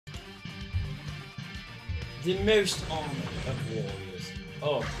The most armored of warriors.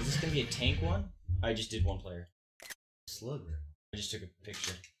 Oh, is this gonna be a tank one? I just did one player. Slugger. I just took a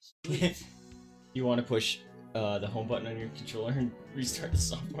picture. You want to push the home button on your controller and restart the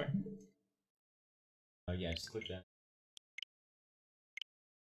software? Oh yeah, just click that.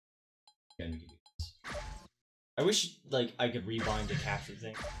 I wish like I could rewind the capture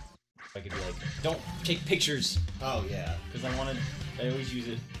thing. I could be like, don't take pictures. Oh yeah. Because I always use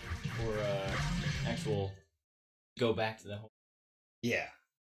it for actual go back to the home. Yeah.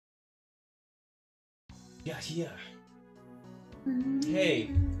 Yeah. Hey.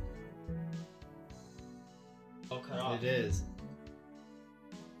 Oh, cut off. It is.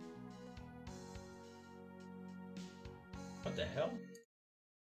 What the hell?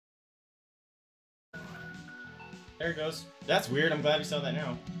 There it goes. That's weird. I'm glad we saw that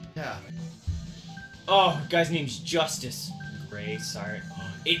now. Yeah. Oh, guy's name's Justice. Gray, sorry.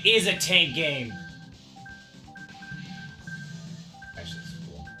 It is a tank game. Actually, it's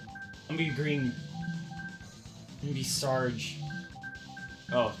cool. I'm gonna be green. I'm gonna be Sarge.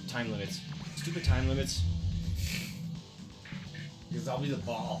 Oh, time limits. Stupid time limits. Because I'll be the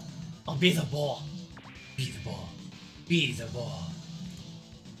ball. I'll be the ball. Be the ball. Be the ball.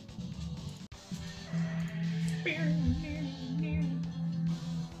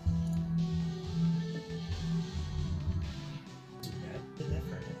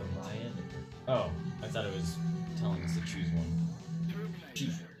 Oh, I thought it was telling us to choose one.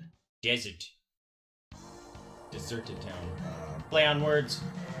 Choose desert. Deserted town. Play on words.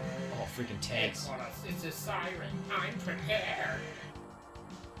 Oh, freaking tanks. It's a siren. I'm prepared.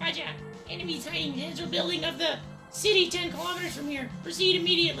 Roger. Enemies hiding in the central building of the city 10 kilometers from here. Proceed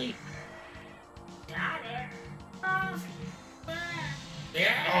immediately. Got it.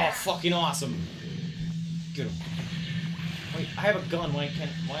 Oh, fucking awesome. Get him. Wait, I have a gun. Why am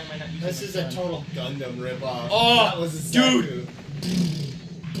I not using This is a total Gundam ripoff. Oh, that was a dude!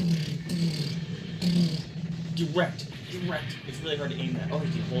 Get wrecked. Get wrecked. It's really hard to aim that. Oh,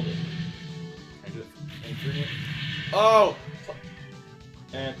 you can hold it. Can I do it? Aim for it? Oh!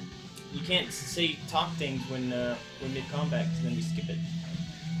 You can't say talk things when mid-combat, because then we skip it.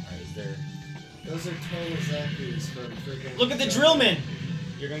 Alright, is there... Those are total Zakus from freaking... Look at the drillman!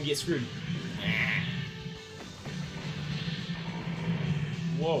 You're gonna get screwed.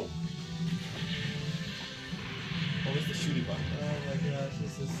 Whoa. What was the shooting button? Oh my gosh,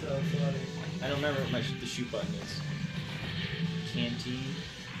 this is so funny. I don't remember what the shoot button is. Canteen.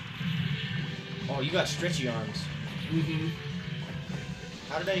 Oh, you got stretchy arms. Mm-hmm.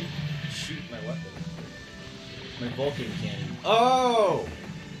 How did I shoot my weapon? My Vulcan cannon. Oh!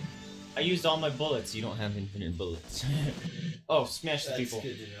 I used all my bullets. You don't have infinite bullets. Oh, smash the people.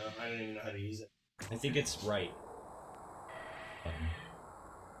 That's good to know. I don't even know how to use it. I think it's right.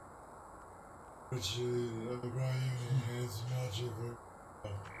 I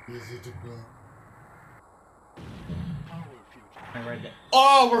read that.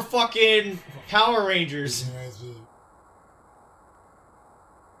 Oh, we're fucking Power Rangers.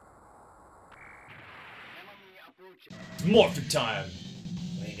 Morphin time.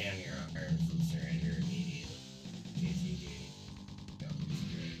 Lay down your arms and surrender immediately.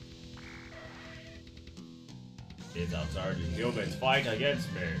 It's up, Sergeant. Humans fight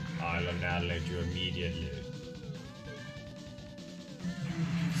against me. I'll annihilate you immediately.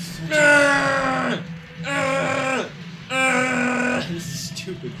 This is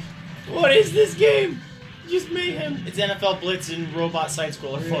stupid. What is this game? Just mayhem. It's NFL Blitz in robot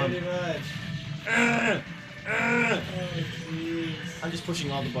side-scroller form. Pretty much. Oh, jeez. I'm just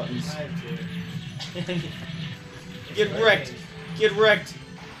pushing all the buttons. I did. Get wrecked. Get wrecked.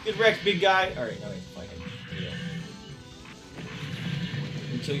 Get wrecked, big guy. Alright, no, wait. Fight him.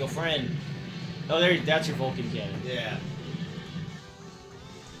 You kill your friend. Oh, that's your Vulcan cannon. Yeah.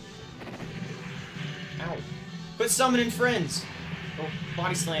 Ow. Quit summoning friends. Oh,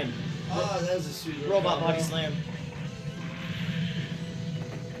 body slam. Oh, that was a sweet Robot body slam.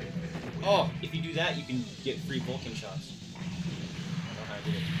 Oh, if you do that, you can get free Vulcan shots. I don't know how I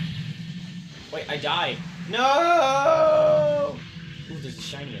did it. Wait, I died. No! Ooh, there's a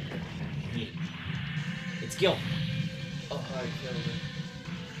shiny in here. Need it. It's Gil. Oh, I killed it.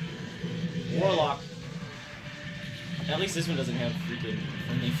 Warlock. At least this one doesn't have freaking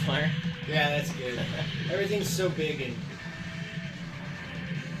friendly fire. Yeah, that's good. Everything's so big and...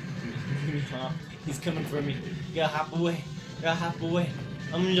 He's coming for me. You gotta hop away. You gotta hop away.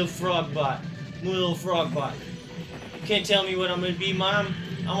 I'm a little frog bot. I'm a little frog bot. You can't tell me what I'm gonna be, Mom.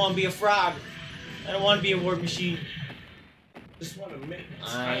 I wanna be a frog. I don't wanna be a war machine. Just want to make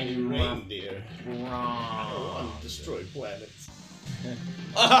tiny reindeer. Wrong. I don't want to destroy planets.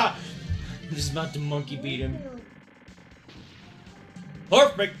 Ah! I'm just about to monkey beat him.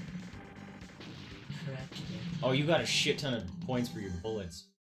 Perfect! Oh, you got a shit ton of points for your bullets.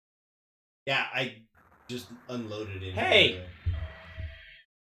 Yeah, I just unloaded it. Hey!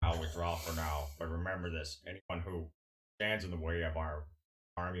 I'll withdraw for now, but remember this. Anyone who stands in the way of our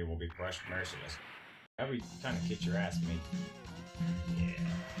army will be crushed merciless. Every kind of kicked your ass, mate. Yeah.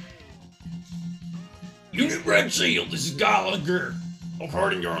 Unit Red Seal, this is Gallagher.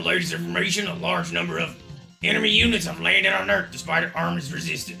 According to our latest information, a large number of enemy units have landed on Earth despite our army's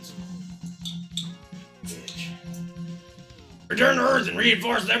resistance. Bitch. Return to Earth and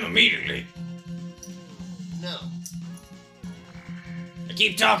reinforce them immediately. No. I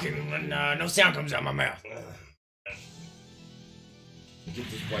keep talking when no sound comes out of my mouth. You get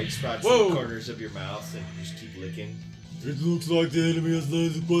those white spots Whoa. in the corners of your mouth and you just keep licking. It looks like the enemy has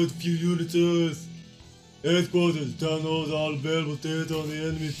landed quite a few units on us. Headquarters, town halls, all available data on the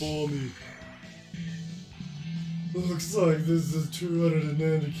enemy for me. Looks like this is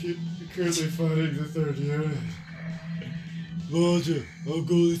 290 currently fighting the 3rd unit. Roger, I'll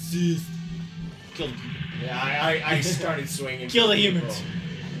go assist. Kill the Yeah, I started swinging. Kill the for people.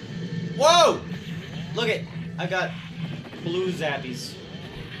 humans. Whoa! Look it! I got blue zappies.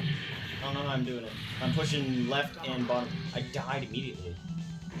 I don't know how I'm doing it. I'm pushing left and bottom. I died immediately.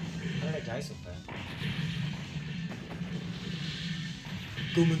 How did I die so fast?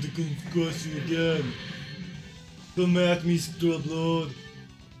 Coming to crush you again. Come at me, scrub lord.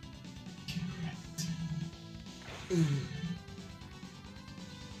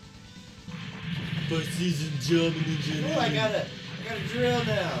 Precision German engineering. Oh, I got a drill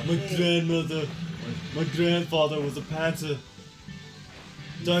now. My grandmother, my grandfather was a panther.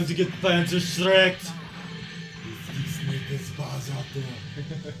 Time to get panther shreked. These sneakers bars out there.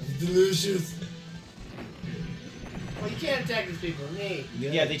 It's delicious. Well, you can't attack these people. Me.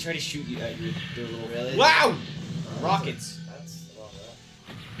 Yeah, they try to shoot you at your their little. Really? Wow! Oh, Rockets. That's a lot of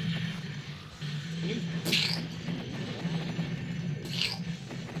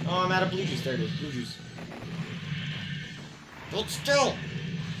Oh, I'm out of blue juice. There it is. Blue juice. Hold still!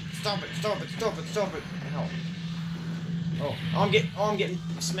 Stop it, stop it, stop it, stop it! Ow. Oh, I'm getting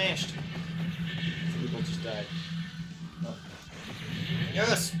smashed. People just died. Oh.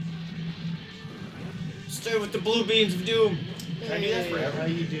 Yes! Stay with the blue beams of doom. Can I do that forever? How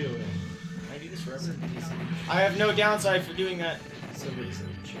you doing? Can I do this forever? I have no downside for doing that. Somebody's in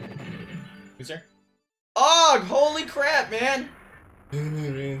the chair. Who's there? Og! Holy crap, man!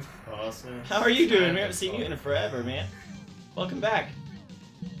 Awesome. How are you doing? We haven't seen you in forever, man. Welcome back.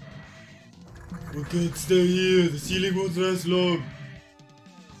 We can't stay here. The ceiling won't last long.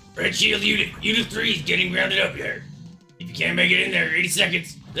 Red Shield Unit, Unit 3 is getting rounded up here. If you can't make it in there 80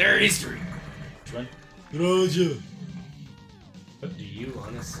 seconds, they're history. Which one? Roger. What do you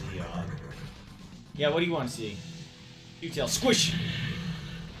want to see, Og? Yeah, what do you want to see? You tell. Squish!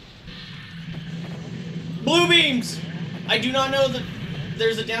 Blue beams! I do not know that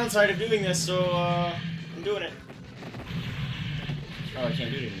there's a downside of doing this, so I'm doing it. Oh, I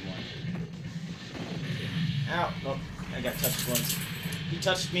can't do it anymore. Ow. Oh, I got touched once. You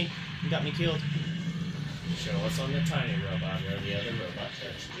touched me. You got me killed. Show us on the tiny robot where the other robot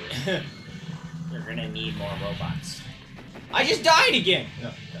touched you. You're gonna need more robots. I just died again! No.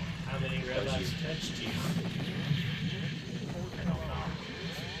 How many robots touched you? I don't know.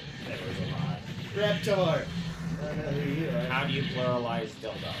 There was a lot. Reptor! I don't know who you are. How do you pluralize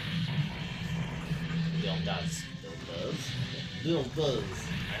dildo? Dildos. Little Buzz.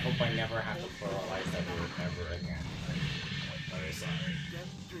 I hope I never have to pluralize that word ever again. I'm very sorry.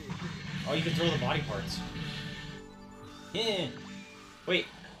 Oh, you can throw the body parts. Yeah. Wait.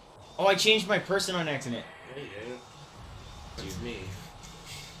 Oh, I changed my person on accident. Yeah, you do. It's me.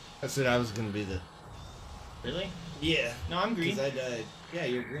 I said I was gonna be the... Really? Yeah. No, I'm green. Because I died. Yeah,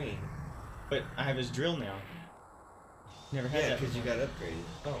 you're green. But I have his drill now. Never had Yeah, that. because you before. got upgraded.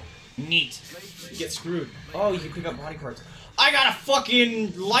 Oh. Neat. You get screwed. Oh, you can pick up body parts. I got a fucking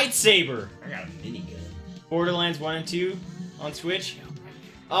lightsaber! I got a minigun. Borderlands 1 and 2 on Switch.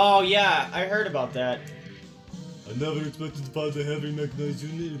 Oh, yeah, I heard about that. I never expected to find a heavy mechanized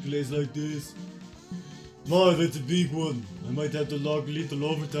unit in a place like this. My, that's a big one. I might have to log lethal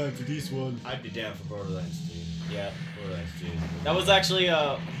overtime for this one. I'd be down for Borderlands 2. Yeah. Borderlands 2. That was actually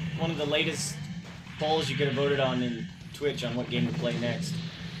one of the latest polls you could have voted on in Twitch on what game to play next.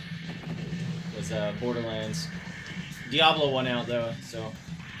 Was Borderlands. Diablo won out though, so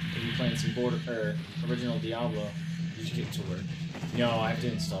we'll be playing some original Diablo. Did you get to work? No, I have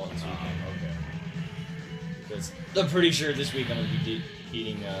to install it this weekend. Okay. Because I'm pretty sure this week I'm gonna be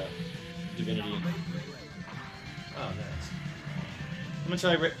beating Divinity. Oh, nice.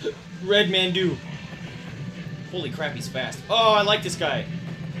 gonna try Red Mandu. Holy crap, he's fast. Oh, I like this guy.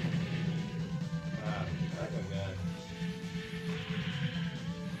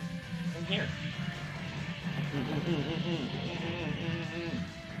 I'm here.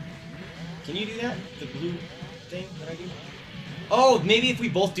 Can you do that? The blue thing that I do? Oh, maybe if we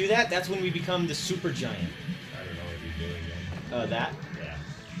both do that, that's when we become the super giant. I don't know what you're doing again. That?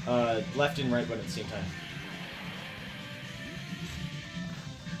 Yeah. Left and right, but at the same time.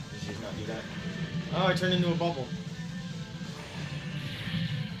 Did you just not do that? Oh, I turned into a bubble.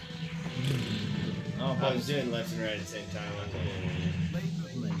 Oh, I was doing left and right at the same time.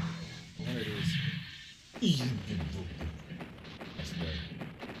 There it is.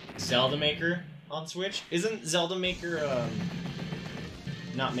 Zelda Maker on Switch? Isn't Zelda Maker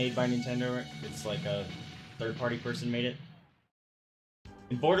not made by Nintendo? Right? It's like a third-party person made it.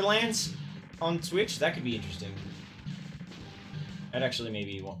 In Borderlands on Switch? That could be interesting. I'd actually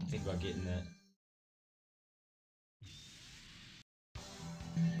maybe think about getting that.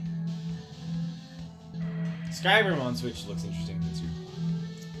 Skyrim on Switch looks interesting too.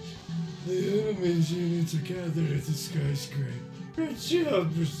 The enemies units are gathered at the skyscraper.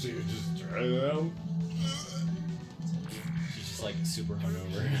 Jump pursuit, just try it out. She's just like super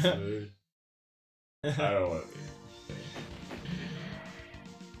hungover. I don't want to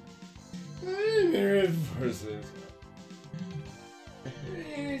be. I'm here for this.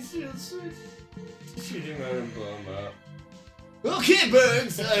 Shoot him out and blow him up. Okay,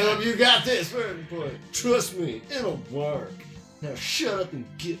 Bugs, I hope you got this. Boy, trust me, it'll work. Now shut up and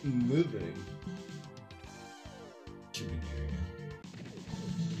get moving.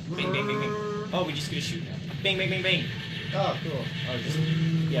 Bang, bang, bang, bang. Oh, we just gonna shoot now. Bang, bang, bang, bang. Oh, cool. Oh,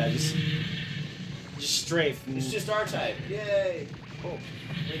 just strafe. It's just our type. Yay. Oh,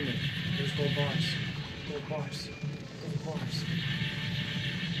 wait a minute. There's gold bars. Gold bars. Gold bars.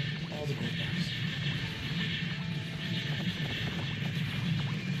 All the gold bars.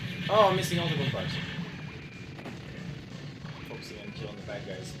 Oh, I'm missing all the gold bars. Focusing on killing the bad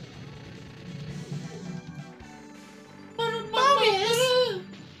guys.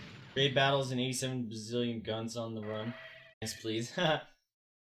 Raid battles and 87 bazillion guns on the run. Yes, please. The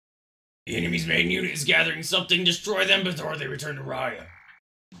enemy's main unit is gathering something. Destroy them before they return to Raya.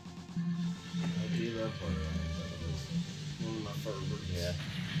 I do love Borderlands. That was one of my favorites. Yeah.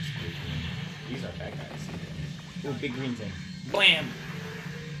 These are bad guys. Ooh, big green thing. Blam!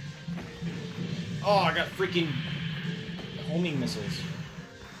 Oh, I got freaking homing missiles.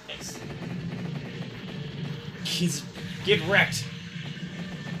 Nice. Get wrecked.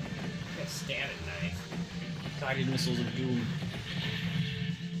 Got stabbed knife. Guided missiles of doom.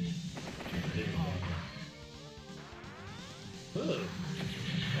 Ooh.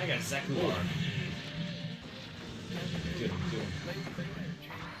 I got a Zaku arm. Good.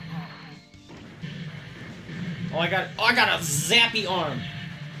 Oh, I got a zappy arm.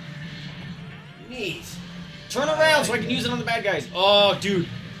 Neat. Turn around so I can use it on the bad guys. Oh, dude.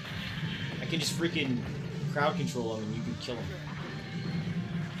 I can just freaking crowd control them and you can kill them.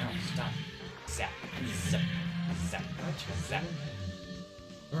 No, stop. Zap. Zap. Zap. Zap.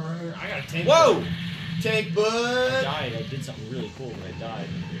 I got a tank. Whoa! Tank I bud! died. I did something really cool, but I died.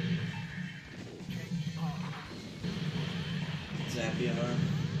 Zappy arm.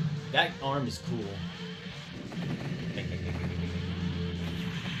 That arm is cool.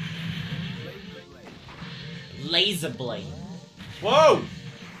 Laser blade. Whoa!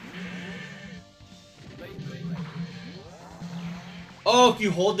 Oh, if you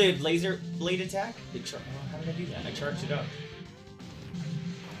hold the laser blade attack, it how did I do that? I charged it up.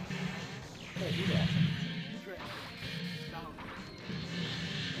 How did I do that?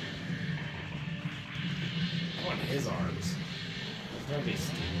 I want his arms. Don't be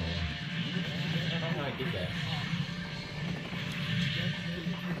stupid. I don't know how I did that.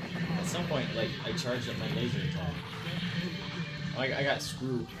 At some point, like, I charged up my laser attack. Oh, I got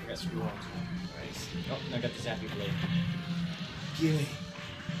screw. I got screw arms. Nice. Oh, I got the zappy blade. Gimme.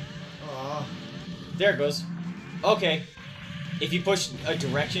 Aw. There it goes. Okay. If you push a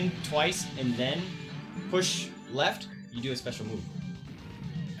direction twice and then push left, you do a special move.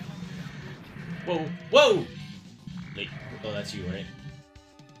 Whoa! Whoa! Wait. Oh, that's you, right?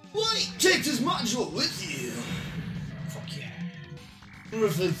 Wait, take this module with you. Fuck yeah.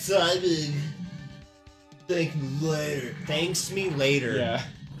 Perfect timing. Thank me later. Thanks me later. Yeah.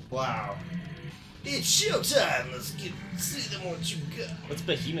 Wow. It's showtime. Let's see them what you got. What's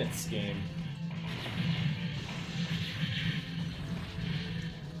Behemoth's game?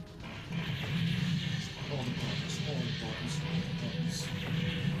 All the buttons.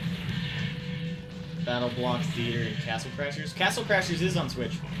 Battle Block Theater and Castle Crashers. Castle Crashers is on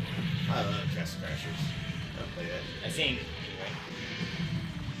Switch. I love Castle Crashers. I'll play that. I think. Anyway.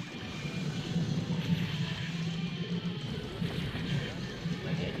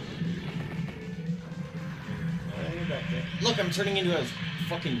 Back there. Look, I'm turning into a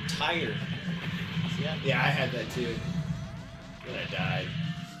fucking tire. See that? Yeah, I had that too. Then I died.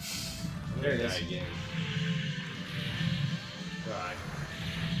 There it I is. died again. God.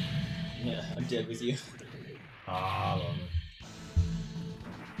 Yeah, I'm dead with you. Ah, I love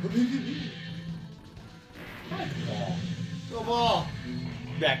it. Go ball.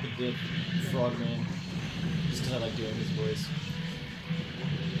 Back with the Frogman. Just because I like doing his voice.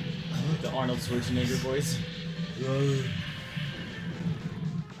 The Arnold Schwarzenegger voice.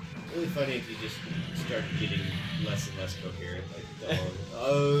 Really funny if you just started getting less and less coherent. Like the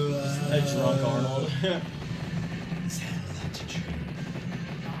A drunk Arnold.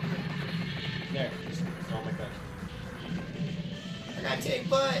 There. Just throw my gun. I got take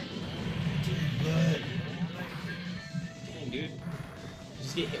butt. Take butt. Dang, dude.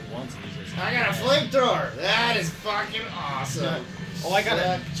 Just get hit once and you just... I got a flamethrower. That is fucking awesome. Oh, I got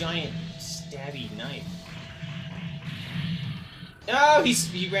a giant stabby knife. Oh,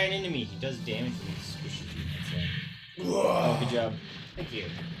 he ran into me. He does damage when he squishes you. Oh, good job. Thank you.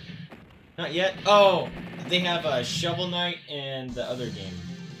 Not yet. Oh, they have a Shovel Knight and the other game.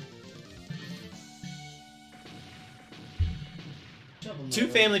 Too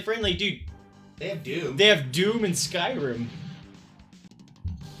family friendly, dude. They have Doom. They have Doom and Skyrim.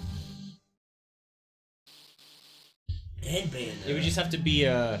 And Bayonetta. It would just have to be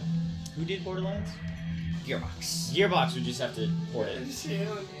who did Borderlands? Gearbox. Gearbox would just have to port it.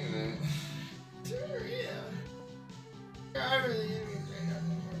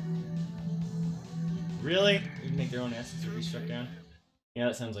 Really? You'd make their own assets to be struck down? Yeah,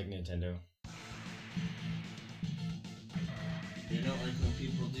 that sounds like Nintendo. You don't like when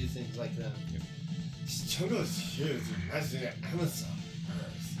people do things like that. Jungle's huge. Imagine it. Amazon.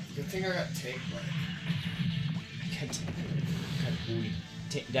 Good thing I got tank money. God, booty.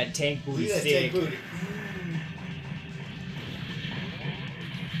 That tank booty Look at that thick. tank booty.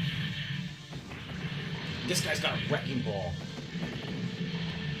 This guy's got a wrecking ball.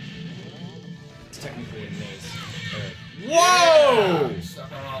 It's technically a mace. Whoa! Yeah,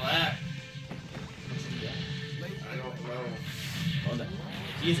 suck on all that. I don't know. Oh, no.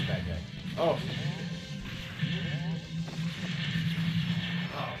 He is a bad guy. Oh.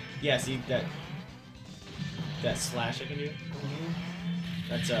 Oh. Yeah, see that slash I can do?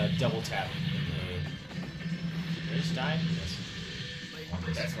 That's a double tap. Did I just die? Yes.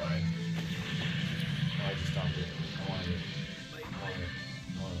 That's fine. Oh, I just stopped it. I wanted it.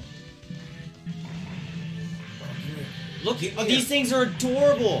 Look, oh, these things are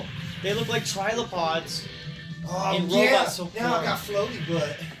adorable! They look like trilopods. Oh, And yeah. robots so Now I far. got floaty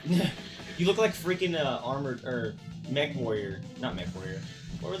butt. You look like freaking armored or mech warrior, not mech warrior.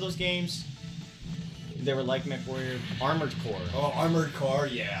 What were those games? They were like mech warrior, Armored Core. Oh, armored car,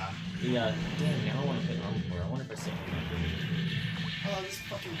 yeah. Yeah. Damn, now I want to play Armored Core. I wonder if I say it. Oh, this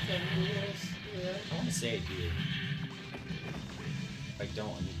fucking thing rules. Yeah. I want to say it, dude. If I don't,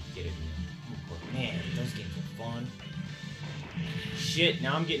 I need to get it. Armored Core. Man, those games are fun. Shit,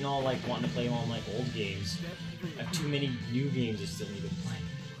 now I'm getting all like wanting to play all my old games. I have too many new games I still need to play.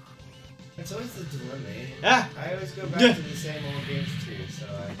 It's always the dilemma. Eh? Ah! I always go back to the same old games too, so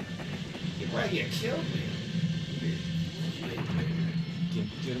I. Why you killed me?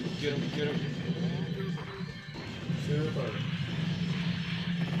 Get him. Super.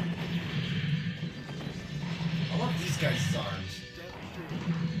 I want these guys' arms.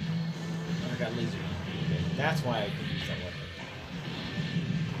 I got laser. Okay, that's why I could use that weapon.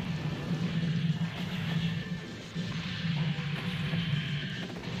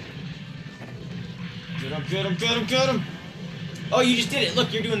 Get him! Oh, you just did it!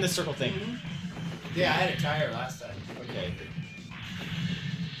 Look, you're doing the circle thing. Yeah, I had a tire last time. Okay.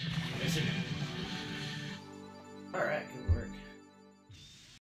 Alright, good work.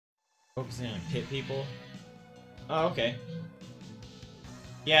 Focusing on pit people. Oh, okay.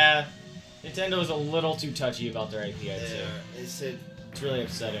 Yeah, Nintendo's a little too touchy about their IP, I'd say. They said It's really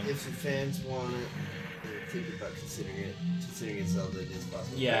upsetting. if the fans want it, they're thinking about considering it Zelda is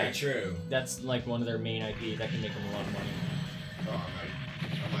possible. Yeah. Very true. That's like one of their main IP that can make them a lot of money. Oh,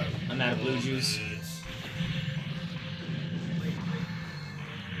 I'm out of blue juice.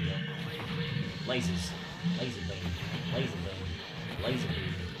 Lasers. Laser beam.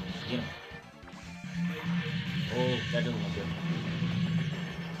 Get him. Oh, that doesn't look good.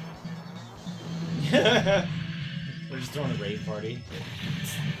 just throwing a rave party.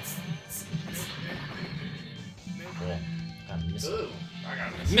 Cool. Got a missile. Ooh, I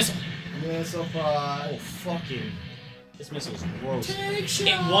got this. Missile! Missile pod. Oh, fucking. This missile is gross. Take It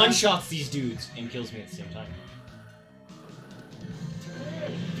shot. one-shots these dudes and kills me at the same time.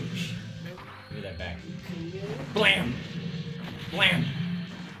 Douche. Give me that back. Blam! Blam!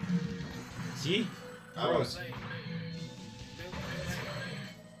 See? Gross.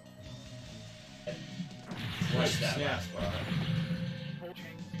 Flush that Yeah. last spot.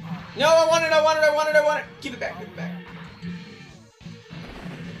 No, I want it, I want it, I want it, I want it! Give it back, give it back.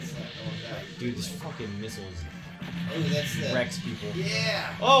 What's that? I want that. Dude, this fucking missile Oh, that's the. wrecks people.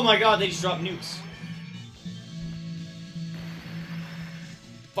 Yeah. Oh my god, they just dropped nukes.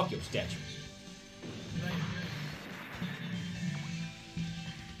 Fuck your statues.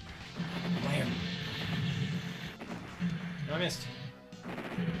 Blam. No, I missed.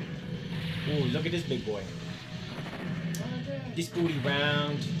 Ooh, look at this big boy. This booty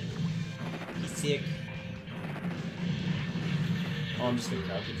round. He's sick. Oh, I'm just gonna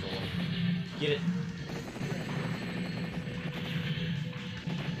crowd control him. Get it.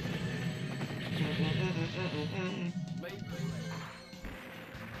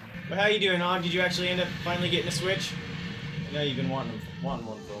 But how you doing, Og? Did you actually end up finally getting a Switch? I know you've been wanting one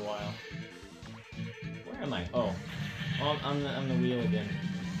for a while. Where am I? Oh, I'm the wheel again.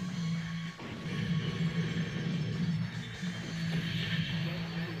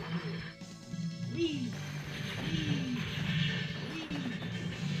 Whee!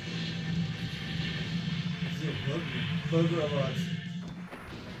 Bug robots.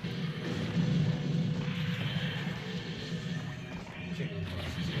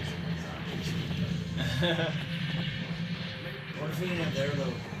 What if we didn't have their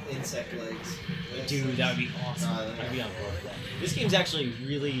little insect legs? Dude, that would be awesome. I'd be on board with that. This game's actually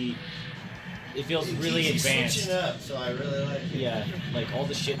really... It feels really advanced. Switching up, so I really like it. Yeah, like all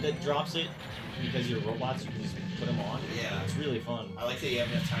the shit that drops it, because you're robots, you can just put them on. Yeah. It's really fun. I like that you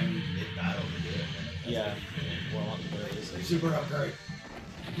have enough time mid-battle to do it. That's Yeah. really Well, there it is. cool. Super upgrade.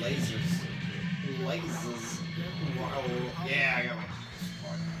 Lasers. Lasers. Wow. Yeah, I got one.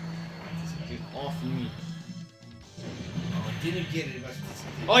 Get off me. Oh, I didn't get it. It must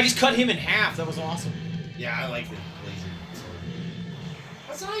have Oh, I just cut him in half. That was awesome. Yeah, I like the laser sword.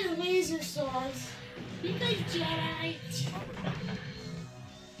 What's all your laser swords? You guys Jedi?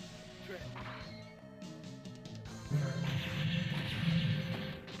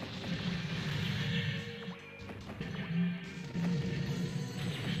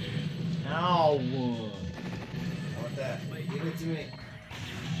 Ow. I want that. Give it to me.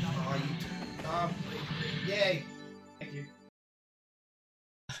 Oh, yay. Thank you.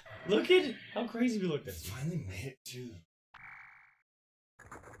 Look at how crazy we look. This. Finally made it too.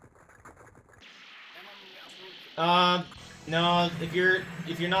 No. If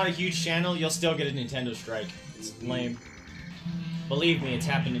you're not a huge channel, you'll still get a Nintendo strike. It's lame. Believe me, it's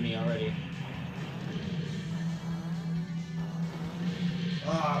happened to me already.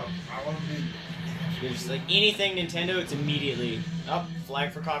 Oh, I want to be. There's like anything Nintendo, it's immediately up.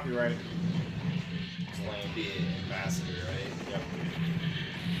 Flag for copyright. It's I want to lame. be an ambassador, right? Yep.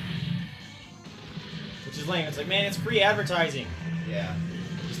 Which is lame. It's like, man, it's free advertising. Yeah.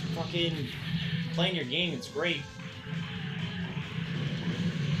 Just fucking playing your game. It's great.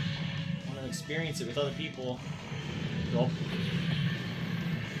 Want to experience it with other people. Nope.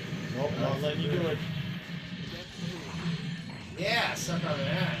 Nope, not letting you do it. Yeah, suck on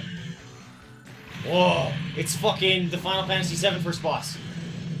that. Whoa! It's fucking the Final Fantasy VII first boss.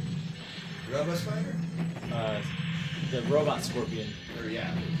 Robo Spider? The robot scorpion. Or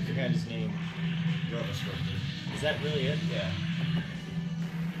yeah, I forgot his name. Robo Scorpion. Is that really it? Yeah. I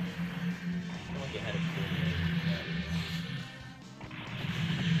feel like it had a cool name.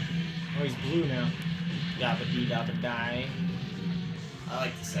 Oh, he's blue now. Dabba dee dabba die. I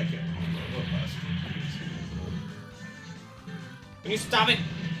like the second one, Robo Buster. Can you stop it?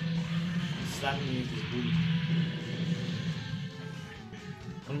 He's slapping me with his booty.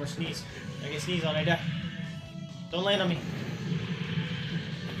 One more sneeze. I get sneeze on, I die. Don't land on me.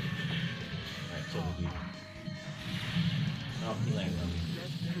 Alright, kill the dude. Oh, he landed on me.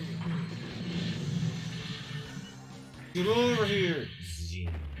 Get over here! Zing.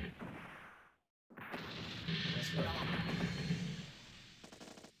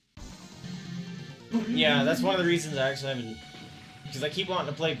 Yeah, that's one of the reasons I actually haven't... Because I keep wanting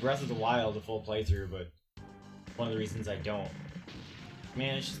to play Breath of the Wild a full playthrough, but one of the reasons I don't.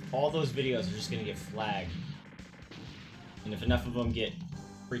 Man, it's just, all those videos are just gonna get flagged. And if enough of them get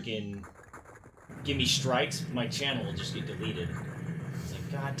freaking... give me strikes, my channel will just get deleted. It's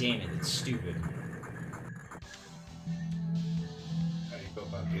like, god damn it, it's stupid.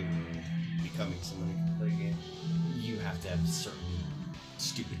 becoming someone who can play a game? You have to have certain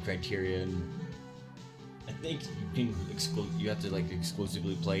stupid criteria, and I think you can you have to like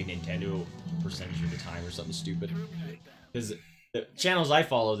exclusively play Nintendo percentage of the time or something stupid. Because the channels I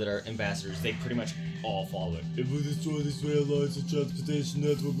follow that are ambassadors, they pretty much all follow it. If we destroy this rail lines, the transportation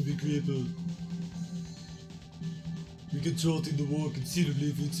network will be crippled. We can shorten the war considerably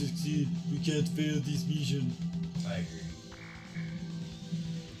if we succeed. We can't fail this mission. I agree.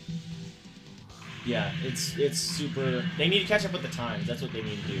 Yeah, it's super. They need to catch up with the times. That's what they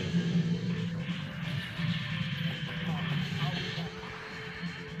need to do.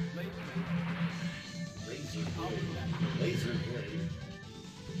 Laser blade.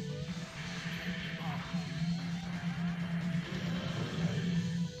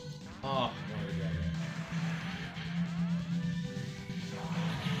 Oh,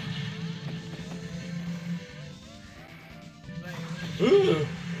 Ugh.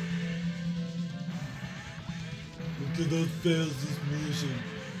 We cannot fail this mission.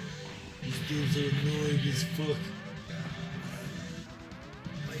 These things are annoying as fuck.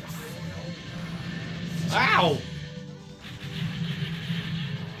 ow!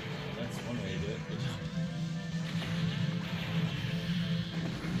 That's one way to do it. Good job.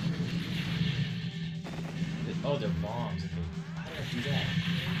 Oh, they're bombs. How did I do that?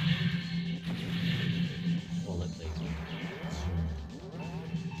 Bullet laser.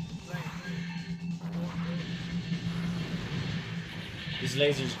 This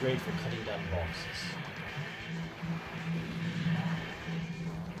laser is great for cutting down boxes.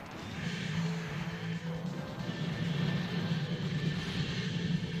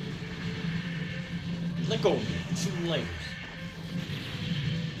 Let go of me. I'm shooting lasers.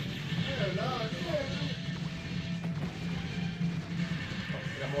 Oh,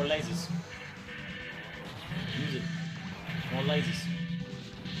 we got more lasers. Use it. More lasers.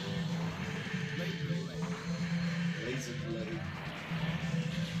 Laser blade.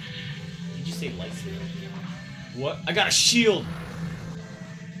 Did you say laser? What? I got a shield!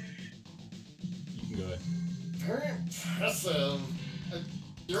 You can go ahead. Very impressive.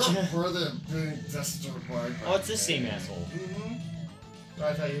 You're a brother being destroyed. Oh, it's the same asshole. Mm-hmm. So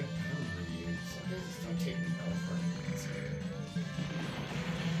I thought you. Sometimes just don't take me out for it.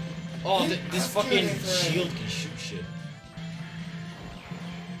 Oh, this fucking shield can shoot shit.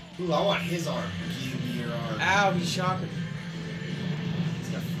 Ooh, I want his arm. Give me your arm. Ow, he's shocking. He's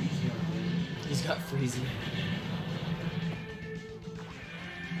got freezy arm. He's got freezy.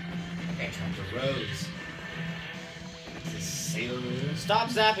 Okay, trying to rose. Is this Sailor Moon? Stop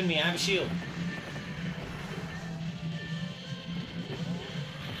zapping me, I have a shield.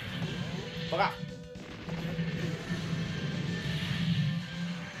 Fuck off.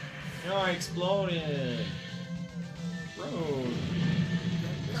 No, I exploded. Road.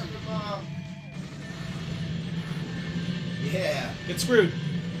 Yeah. Get screwed.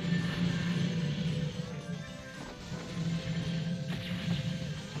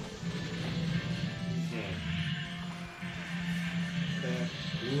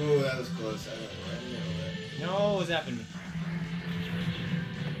 Ooh, that was close. I know that. No, what's happened?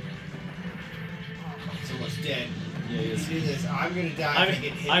 It's almost dead. Yeah, he You is. do this. I'm gonna die if I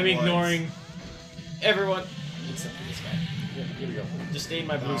get hit I'm once. ignoring everyone except for this guy. Here we go. Just stay in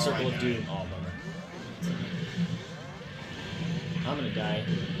my blue Oh, circle I of died. doom. Oh, bummer. I'm gonna die.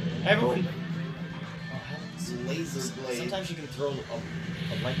 Everyone! Oh, how Laser blade. sometimes you can throw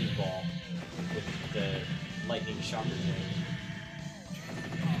a lightning ball with the lightning shocker thing.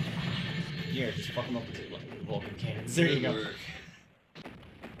 Here, just fuck him up with the Vulcan cannons. There you go. Good work.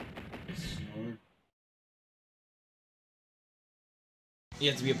 You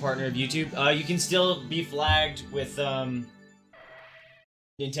have to be a partner of YouTube. You can still be flagged with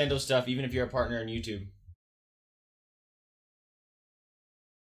Nintendo stuff, even if you're a partner on YouTube.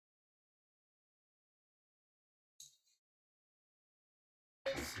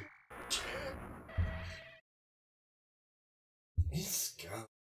 It's got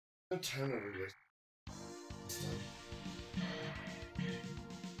no time to do this.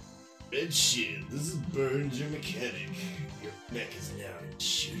 Red Shield, this is Burns, your mechanic. Your mech is now in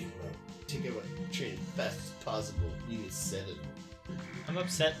shooting mode. Take over train as fast as possible. You need 7. I'm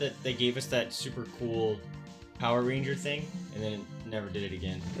upset that they gave us that super cool Power Ranger thing, and then never did it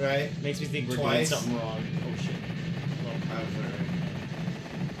again. Right? Makes me think we're Twice. doing something wrong. Oh shit. Well, I was alright.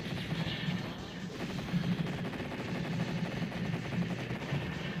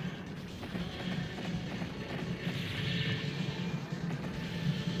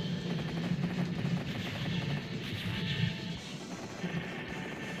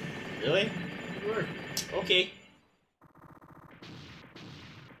 Really? Good work. Okay.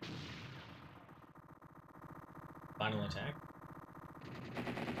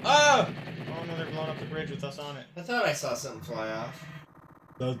 Oh! Oh no, they're blowing up the bridge with us on it. I thought I saw something fly off.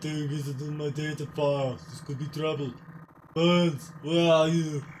 That thing isn't in my data file. This could be trouble. Burns, where are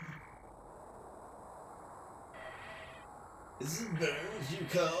you? Is it Burns you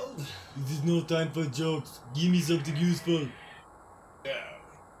called? This is no time for jokes. Give me something useful. Yeah.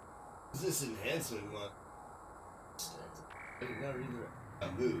 Is this enhancement one? Not either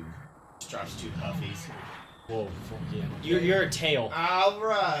a move. Just drops 2 puffies. Whoa, fuck yeah. You're a tail.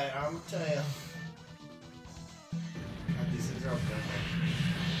 Alright, I'm a tail. God, these things are all done.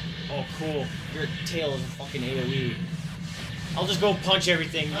 Oh, cool. Your tail is a fucking AoE. I'll just go punch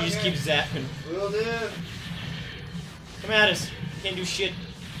everything. You just keep zapping. Will do. Come at us. Can't do shit.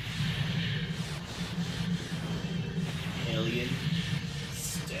 Alien.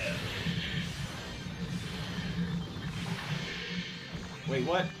 Stone. Wait,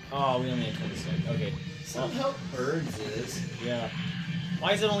 what? Oh, we only had 20 seconds. Okay. Somehow Burns is. Yeah.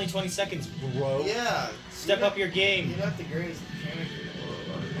 Why is it only 20 seconds, bro? Yeah. Step up your game. You're not the greatest mechanic in the world.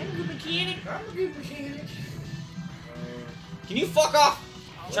 I'm a good mechanic. I'm a good mechanic. Can you fuck off?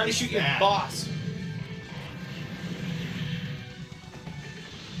 I'm trying to is shoot your that? boss.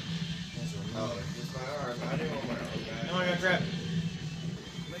 Oh, it's just my arm. I didn't want my arm back. No, I got trapped.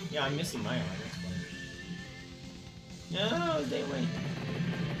 Yeah, I'm missing my arm. That's funny. No, stay away.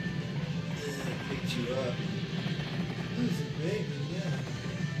 I picked you up. Who's a baby? Yeah.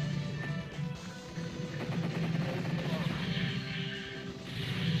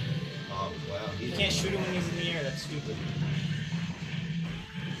 Oh, wow. You can't shoot him when he's in the air. That's stupid.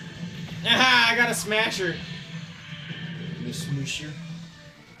 Aha! I got a smasher. The smoosher.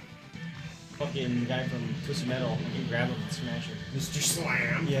 Fucking guy from Twisted Metal. I can grab him and smash him. Mr.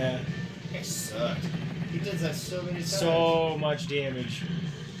 Slam. Yeah. That sucked. He does that so many times. So much damage.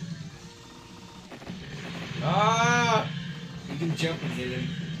 Ah! You can jump and hit him.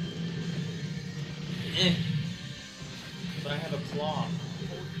 Eh. But I have a claw.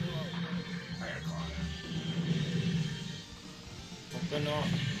 I got a claw now. Fucking no.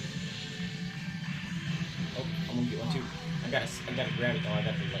 Oh, I'm gonna get one too. I gotta grab it though. I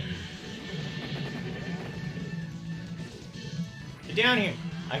got the lightning. Get down here!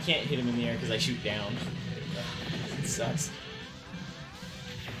 I can't hit him in the air because I shoot down. It sucks.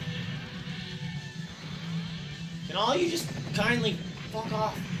 Can all you just kindly fuck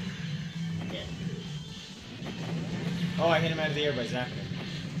off? Yeah. Oh, I hit him out of the air by zapping him.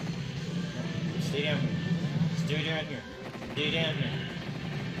 No, stay down here. Stay down here. Stay down here.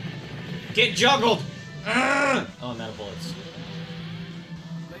 Get juggled! Oh, I'm out of bullets.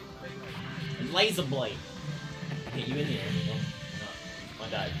 Laser blade. Hit you in the air. Oh, no. I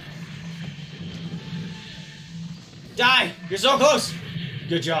died. Die! You're so close!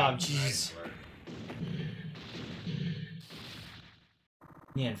 Good job, jeez.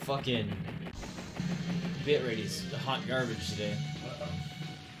 Man, fucking bitrate is hot garbage today.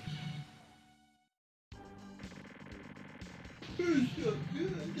 It's so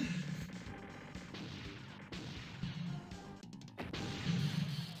good.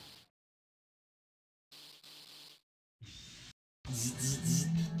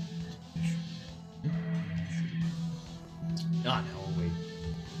 Ah, no, wait.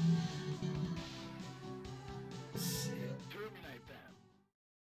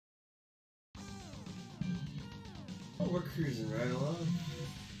 Oh, we're cruising right along.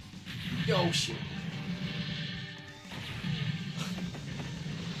 Yo, shit.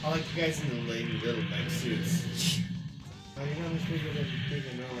 I like the guys in the lady little mech suits. Oh, you're not much bigger than you think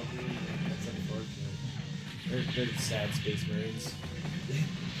I know. That's unfortunate. They're sad space marines.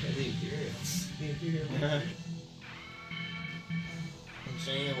 They're the Imperials. The Imperial.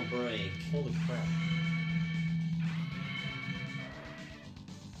 Jailbreak. Holy crap.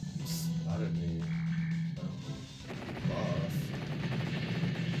 You spotted me. Boss.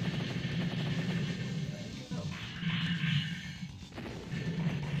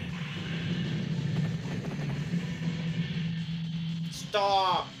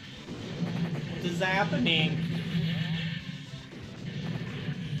 Stop! What is happening?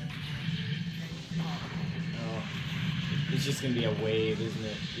 Oh. It's just gonna be a wave, isn't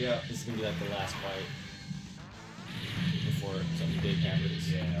it? Yeah. This is gonna be like the last fight. Before something big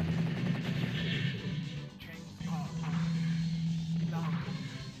happens. Yeah.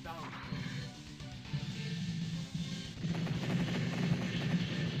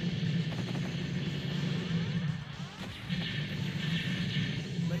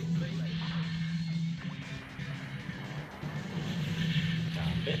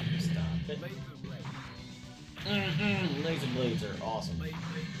 Stop it. Laser blades are awesome. Wait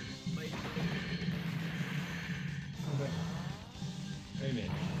a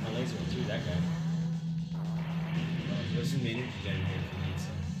minute. easy one too, that guy. There's some energy down here if you need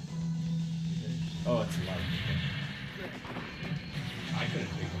some. Oh, it's light. I couldn't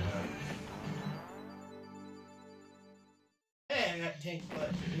pick it up. Hey, I got tank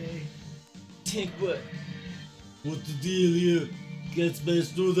butt. Yay. Tank butt. What's the deal here? Can't smash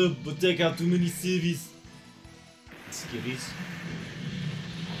through them, but take out too many civvies. Skivvies.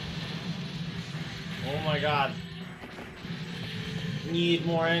 Oh my god. Need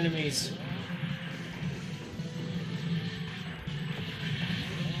more enemies.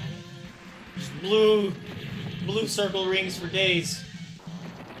 Just blue circle rings for days.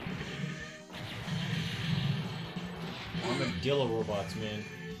 Armadillo robots, man.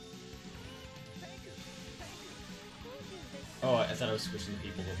 Oh, I thought I was switching the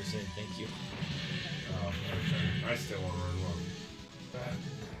people, but they're saying thank you. Oh, okay. I still want to run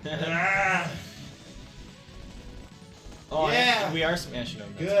one. Oh, yeah! we are smashing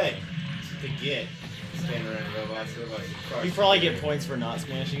them. That's Good. fine. To get. Stand around robots. You probably get points for not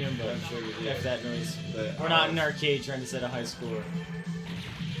smashing them, but I'm sure you do. F that noise. But We're not in an arcade trying to set a high score.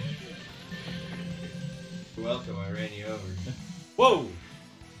 You're welcome, I ran you over. Whoa!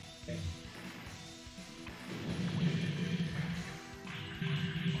 Okay.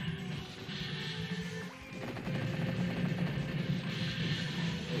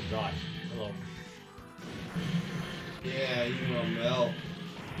 Oh god. Hello. Yeah, you will melt.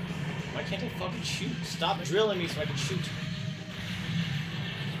 Why can't I fucking shoot? Stop drilling me so I can shoot.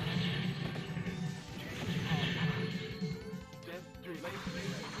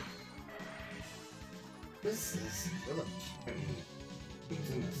 This is Philip. It's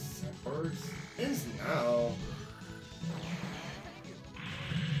in the suburbs. It's now.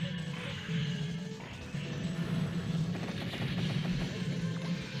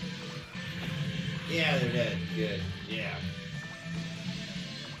 Yeah, they're dead. Good. Yeah.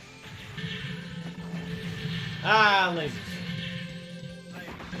 Ah, lasers.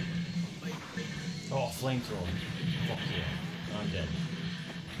 Oh, flamethrower. Fuck yeah. I'm dead.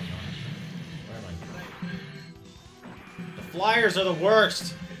 Where am I? The flyers are the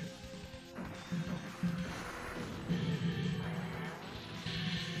worst!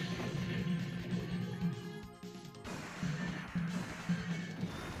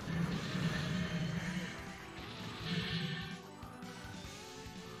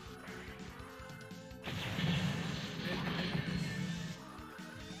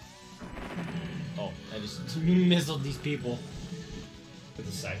 Oh, I just missiled these people. With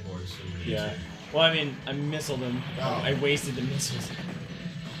the sideboards. So Yeah. Well, I mean, I missiled them. Oh. I wasted the missiles.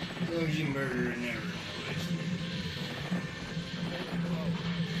 Oh, you murderer never.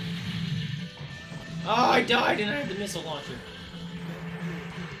 Oh, I died and I had the missile launcher.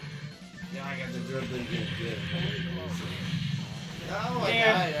 Now I got the dribbling again. Good. Oh, I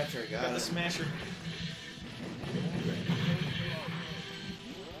Yeah. died after I Got got the it. smasher.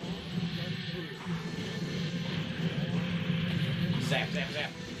 Zap, zap,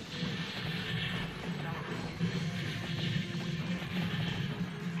 zap.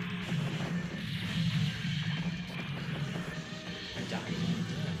 I died.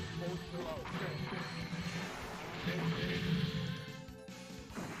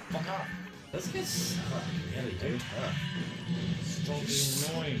 Fuck off. Those guys suck. Yeah, they do. Tough. Strongly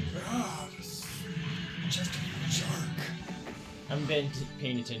annoying. Ah, just a jerk. I haven't been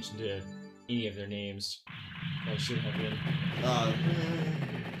paying attention to any of their names. I should have been.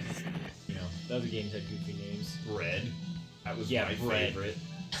 You know, the other games had goofy names. Bread. That was Yeah, my bread. favorite.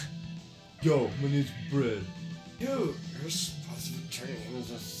 Yo, my name's Bread. You, you're supposed to be turning him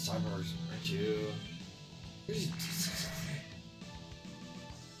into cyborgs, aren't you? You're just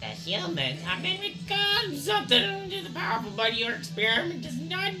The humans have been recalled. Something to the powerful, but your experiment is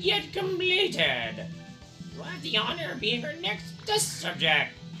not yet completed. You have the honor of being our next test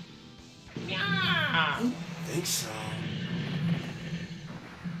subject. Yeah. I think so.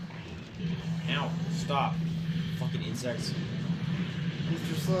 Ow, stop. Fucking insects.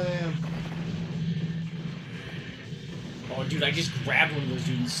 Mr. Slam. Oh, dude, I just grabbed one of those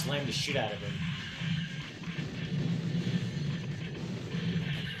dudes and slammed the shit out of him.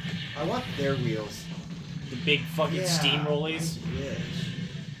 I want their wheels. The big fucking steamrollers.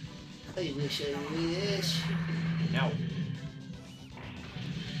 I wish I wish. Ow.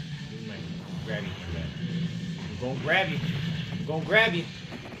 Give me my grabby hand back. I'm gonna grab you. I'm gonna grab you.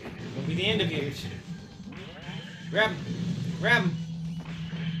 It's gonna be the end of you. Grab him. Grab him.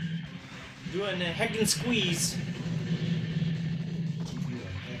 Doing a heck and squeeze.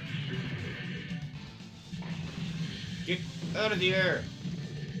 Get out of the air.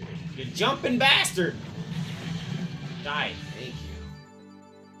 You jumping bastard. Die. Thank you.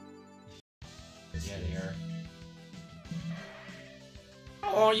 Yeah, they are.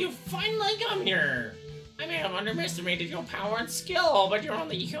 Oh, you finally come here! I may have underestimated your power and skill, but you're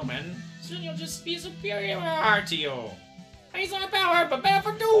only human. Soon you'll just be superior to you. Face our power, prepare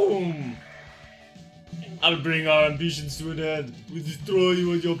for doom! I'll bring our ambitions to an end. We destroy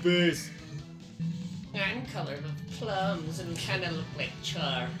you at your base. I'm colored with plums and kinda look like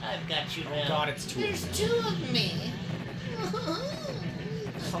char. I've got you Oh now. god, it's two There's of them. two of me.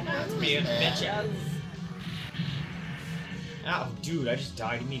 Come on, me, bitches. Ow, dude, I just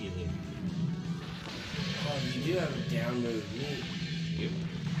died immediately. Oh, you do have a down move. Neat. Yep.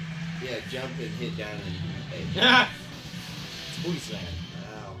 Yeah, jump and hit down and. Hey. Ah! It's booty slam.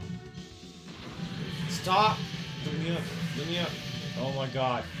 Ow. Stop! Let me up. Let me up. Oh my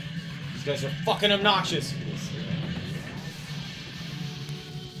god. These guys are fucking obnoxious.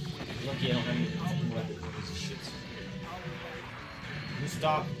 Lucky I don't have any fucking weapons. Piece of shit. Can you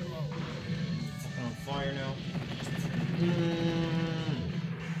stop? I'm fucking on fire now.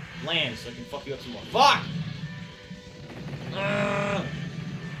 Land so I can fuck you up some more. Fuck! That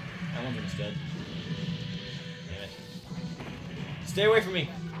one's almost dead. Damn it. Stay away from me!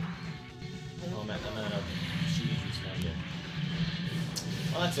 Oh man, I'm out of shooting juice now yet.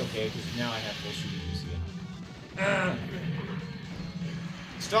 Well, that's okay, because now I have full shooting juice again.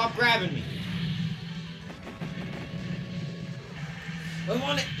 Stop grabbing me! I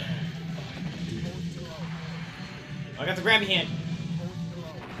want it! I got the grabby hand.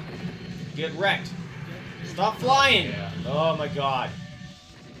 Get wrecked. Stop flying! Yeah. Oh my god.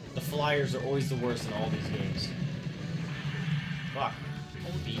 The flyers are always the worst in all these games. Fuck.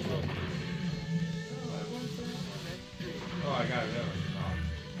 Beetle. Oh, I got another.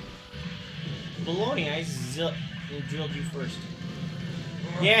 Baloney, I drilled you first.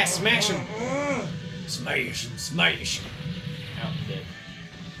 Yeah, smash him! Smash him, smash him. Out dead.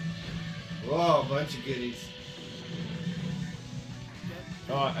 Whoa, a bunch of goodies.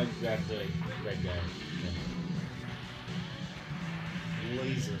 Oh, I grabbed the red guy.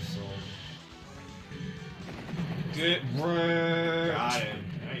 Laser soul. Get wrecked! Got him.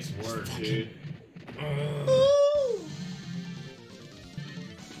 Nice work, dude.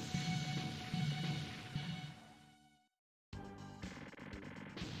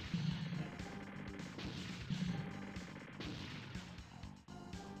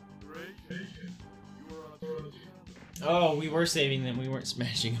 Oh, we were saving them. We weren't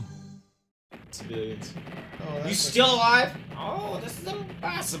smashing them. Civilians. Oh, You that's still alive? Oh, this is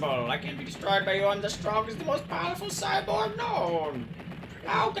impossible. I can't be destroyed by you. I'm the strongest, the most powerful cyborg known.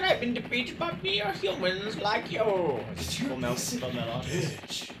 How could I have been defeated by mere humans like you? Full metal off.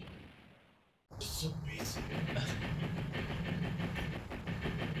 bitch. So basic.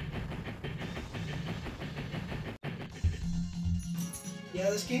 Yeah,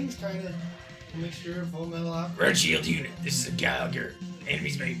 this game's kind of a mixture of Full Metal Alchemist. Red Shield unit, this is a Gallagher.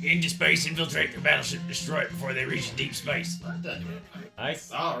 Enemies may into space, infiltrate their battleship, destroy it before they reach deep space. I'm done. I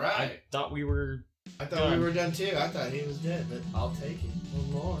Alright. thought we were. I thought we were done too. I thought he was dead, but I'll take it.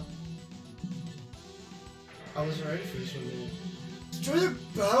 One more. I wasn't ready for this one. Destroy their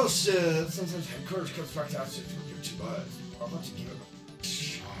battleship! Sometimes headquarters comes back to our ship from your 2 bucks. I'll let you give it a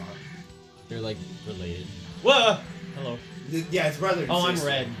shot. They're like related. Whoa! Hello. Yeah, it's brother. and Oh, I'm sister.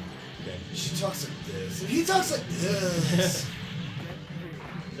 red. Okay. She talks like this, and he talks like this.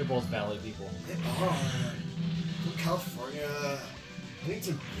 They're both valid people. They are. From California.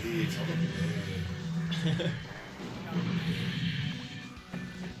 Huntington Beach, all the way.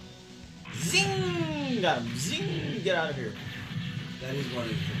 Zing! Got him. Zing! Get out of here. That is one of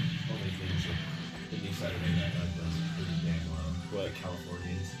the only things that the new Saturday Night Live does pretty damn well. What? The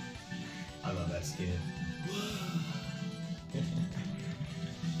Californians. I love that skin.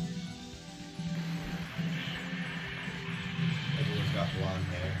 Everyone's got blonde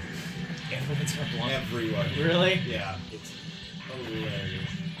hair. Everyone's got blonde. Everyone. Really? Yeah, it's hilarious.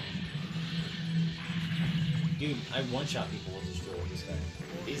 Dude, I one-shot people with this drill with this guy.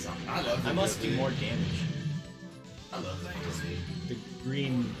 He's, I love I the must do dude. more damage. I love the dude. The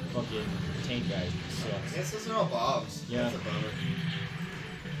green fucking tank guy I sucks. guess those are all Bobs. Yeah. That's a bummer.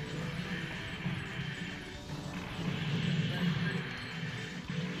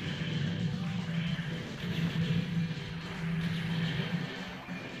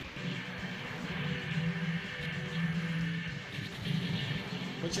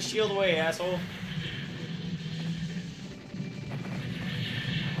 Put your shield away, asshole.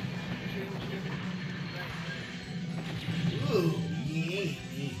 Ooh, yeet.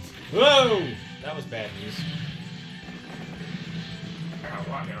 Whoa! That was bad news.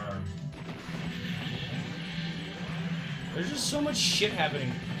 There's just so much shit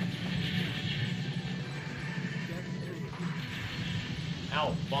happening.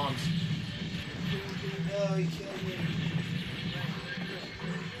 Ow, bombs. No, he killed me.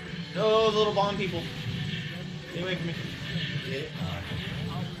 No, the little bomb people. Stay away from me. Get it?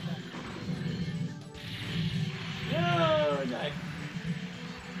 No, I died.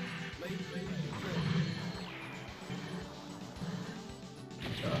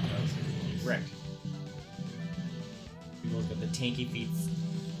 Oh, that was Wrecked. People's got the tanky feet.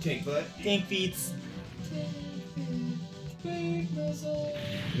 Tank butt. Tank feet. Big missile.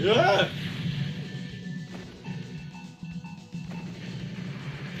 Yeah!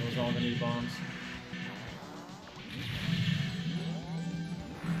 Those are all gonna need bombs.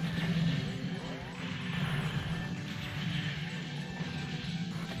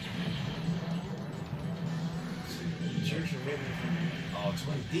 Church of Oh, it's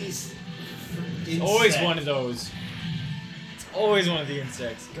one of these. It's always one of those. It's always one of the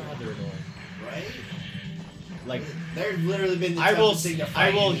insects. God, they're annoying. Right? Like, they've literally been the I will, toughest thing to I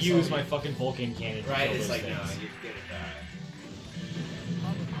fight will in this use whole- my fucking Vulcan cannon to Right, kill it's those like, no, things. you're gonna die.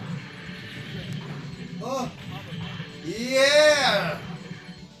 Oh! Yeah!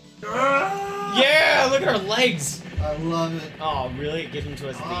 Yeah, look at our legs! I love it. Oh, really? It gives them to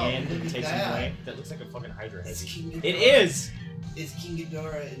us at the Oh, end look and at takes them that. away? That looks like a fucking Hydra head. It's King It Ghidorah. is! It's King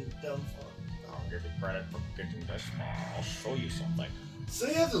Ghidorah in dumb form. I'll give you credit for getting this far. I'll show you something. So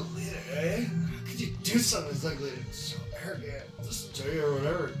you have to lead it, eh? How could you do something as ugly and so arrogant? Just do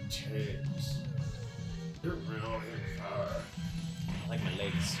whatever it takes. You're real in power. I like my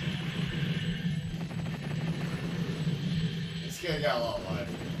legs. This guy got a lot of life.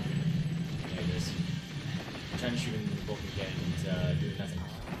 Yeah, it is. I'm trying to shoot him with the Vulcan cannon and doing nothing.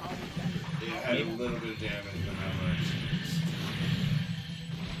 Yeah, had a little bit of damage, but not much.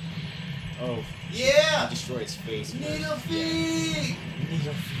 Oh, Yeah! destroy his face. Needle feet!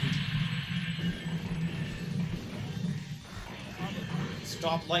 Needle feet.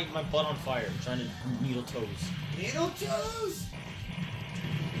 Stop lighting my butt on fire. I'm trying to needle toes. Needle toes!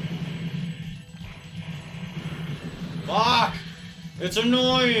 Fuck! It's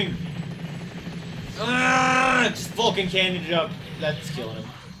annoying! Ah! Just Vulcan cannoned it up. That's killing him.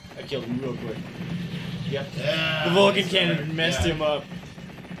 I killed him real quick. Yep. Yeah! The Vulcan that's cannon right. messed Yeah. him up.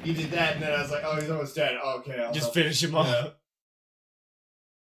 You did that, and then I was like, oh, he's almost dead. Oh, okay, I'll Just help. finish him off. Yeah.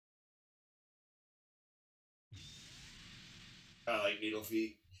 I like needle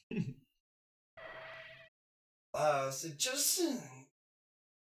feet. So Justin,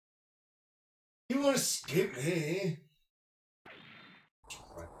 you want to skip me?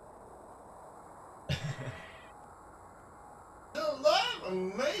 Oh, live,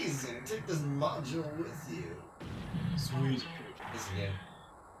 amazing. Take this module with you. Sweet. This again.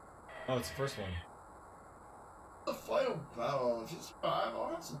 Oh, it's the first one. The final battle. If you survive,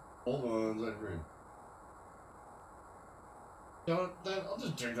 I'll have some old ones I read. Don't, then I'll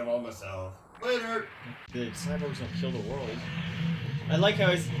just drink them all myself. Later! The cyborg's gonna kill the world. I like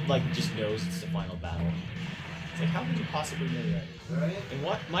how it's like just knows it's the final battle. It's like, how could you possibly know that? Right? And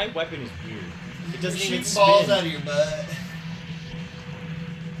what? My weapon is weird. It doesn't Shoot even balls spin. out of your butt.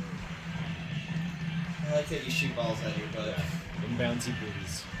 I like that you shoot balls out of your butt. And bouncy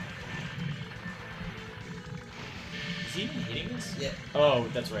booties. Is he even hitting us? Yep. Oh,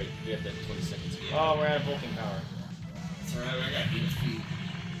 that's right. We have that 20 seconds. Yeah. Oh, we're out of Vulcan power. That's alright, I got needle feet.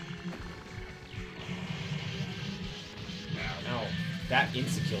 Ow. That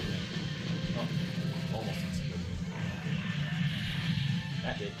insta-killed me. Oh, almost insta-killed me.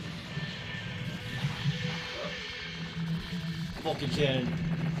 That did. Vulcan cannon.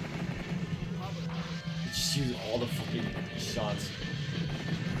 It just used all the fucking shots.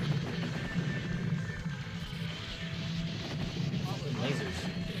 Fucking lasers.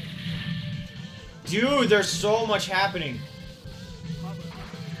 Dude, there's so much happening.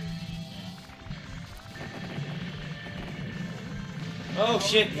 Oh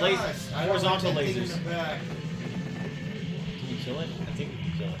shit, gosh, lasers. I don't Horizontal like that thing lasers. in the back. Can you kill it? I think we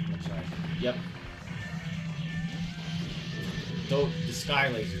can kill it. Let's try. Yep. Though the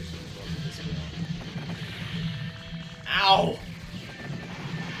sky lasers. Ow!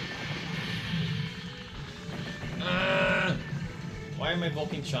 Why are my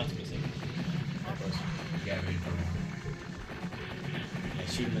Vulcan shots missing? Yeah, I mean, I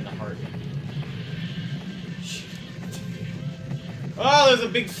shoot him in the heart. Oh, there's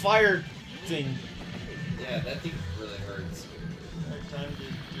a big fire thing. yeah, that thing really hurts. Alright, time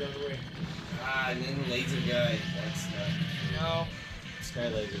to get out of the way. Ah, and then the laser guy. That's No. Sky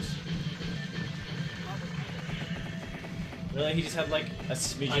lasers. Really? He just had like a I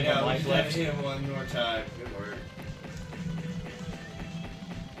smidgen know, of we life just left? have to hit him one more time. Good work.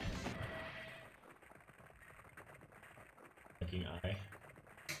 Fucking eye.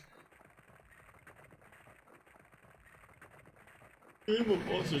 Game of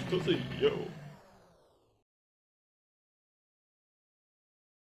Monsters does a yo.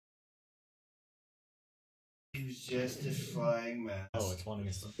 He was just a flying mouse. Oh, it's wanting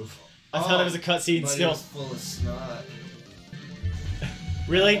us to move. I thought it was a cutscene but still. It was full of snot.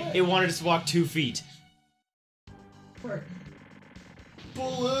 Really? It wanted us to walk 2 feet.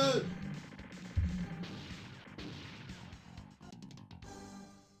 Bullet!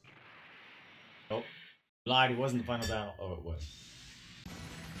 Nope. Lied, it wasn't the final battle. Oh, it was.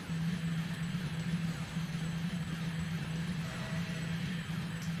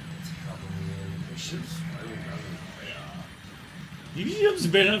 These ships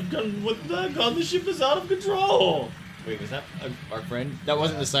been what the gun? The ship is out of control. Wait, was that our friend? That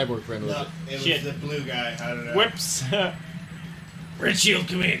wasn't the cyborg friend, was No, it? it was Shit. the blue guy. I don't know. Whips. Red Shield,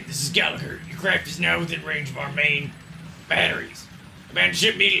 come in. This is Gallagher. Your craft is now within range of our main batteries. Abandon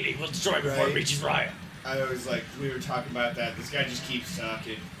ship immediately. We'll destroy it before it Right. reaches Raya. I was like, we were talking about that. This guy just keeps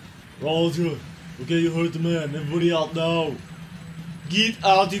talking. Roger. Okay, you heard the man. Everybody out now. Get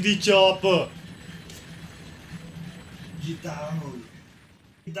out of the chopper. Get down.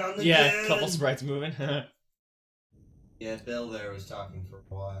 Get down again. Yeah, couple sprites moving. Yeah, Bill there was talking for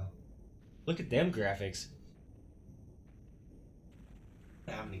a while. Look at them graphics.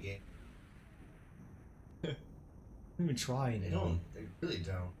 Having a game. I'm even trying They it. don't. They really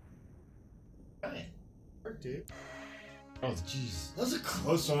don't. Right. Work, dude. Oh, jeez. That was a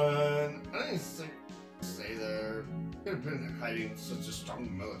close one. I didn't think stay there. Could have been hiding such a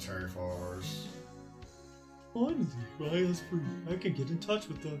strong military force. Finally, Raya's free. I can get in touch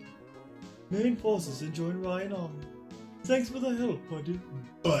with the main forces and join Ryan Army. Thanks for the help, buddy.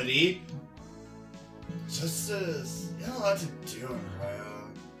 Buddy. Justice. You have a lot to do in Raya.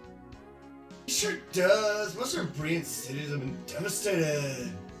 He sure does. Most of our brilliant cities have been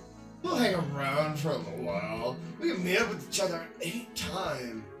devastated. We'll hang around for a little while. We can meet up with each other at any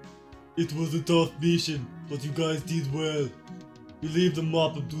time. It was a tough mission, but you guys did well. We leave the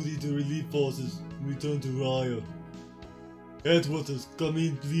map of duty to relief forces and return to Raya. Headwaters, come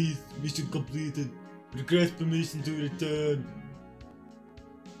in please. Mission completed. Request permission to return.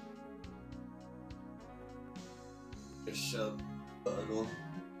 Shut up.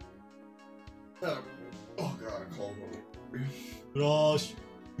 Oh god, a cold one. Raj,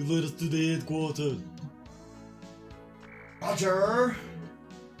 you led us to the headquarters. Roger!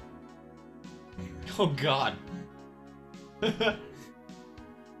 Oh god.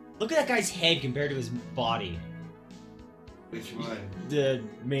 Look at that guy's head compared to his body. Which one? The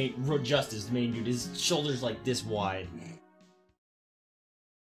main Justice, the main dude, his shoulders like this wide.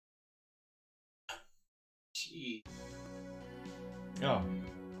 Gee. Oh.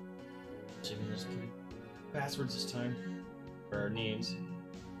 Checking this passwords this time. For our names.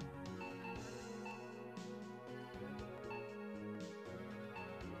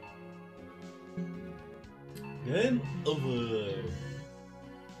 Game over.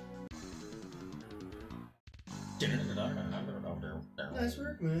 Nice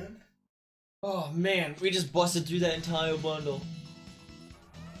work, man. Oh man, we just busted through that entire bundle.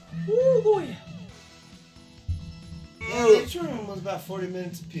 Woo boy. Yeah, each one was about 40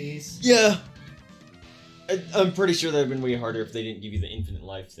 minutes apiece. Yeah. I'm pretty sure that would have been way harder if they didn't give you the infinite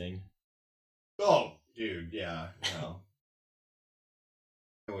life thing. Oh, dude, yeah, no.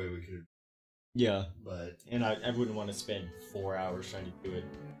 No way we could, Yeah. but And I wouldn't want to spend 4 hours trying to do it.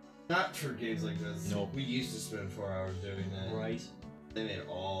 not for games like this. Nope. We used to spend 4 hours doing that. Right. They made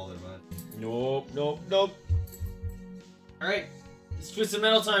all their money. Nope, nope, nope. Alright. It's Twisted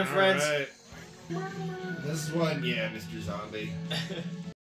Metal time, friends. Alright. This one, yeah, Mr. Zombie.